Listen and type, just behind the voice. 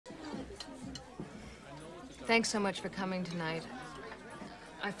Thanks so much for coming tonight.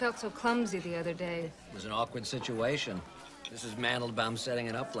 I felt so clumsy the other day. It was an awkward situation. Mrs. Mandelbaum setting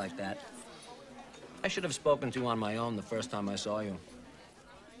it up like that. I should have spoken to you on my own the first time I saw you.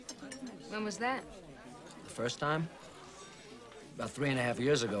 When was that? The first time? About 3.5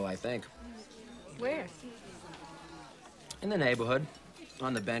 years ago, I think. Where? In the neighborhood.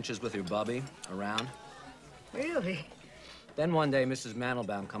 On the benches with your bubby, around. Really? Then one day, Mrs.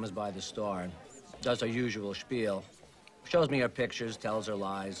 Mandelbaum comes by the store and does her usual spiel. Shows me her pictures, tells her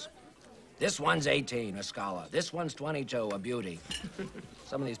lies. This one's 18, a scholar. This one's 22, a beauty.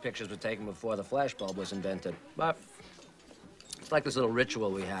 Some of these pictures were taken before the flashbulb was invented. But it's like this little ritual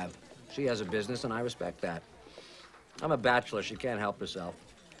we have. She has a business, and I respect that. I'm a bachelor. She can't help herself.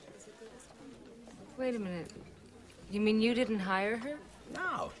 Wait a minute. You mean you didn't hire her?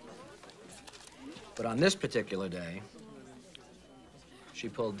 No. But on this particular day, she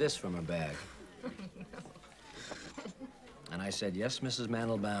pulled this from her bag. No. And I said, yes, Mrs.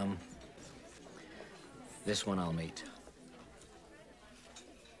 Mandelbaum, this one I'll meet.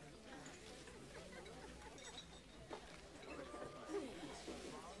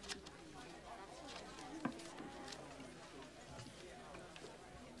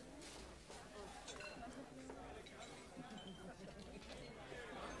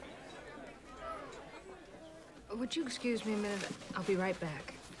 Would you excuse me a minute? I'll be right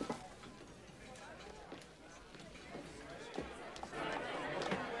back.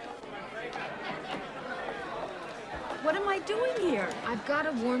 What am I doing here? I've got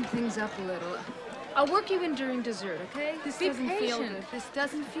to warm things up a little. I'll work you in during dessert, okay? This Be doesn't feel patient. good. This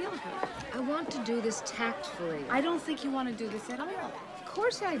doesn't feel good. I want to do this tactfully. I don't think you want to do this at all. Of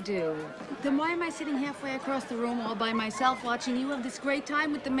course I do. Then why am I sitting halfway across the room all by myself watching you have this great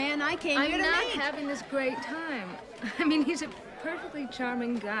time with the man I came here to I'm not meet? having this great time. I mean, he's a perfectly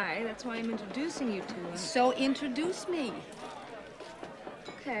charming guy. That's why I'm introducing you to him. So introduce me.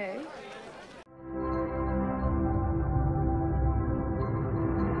 Okay.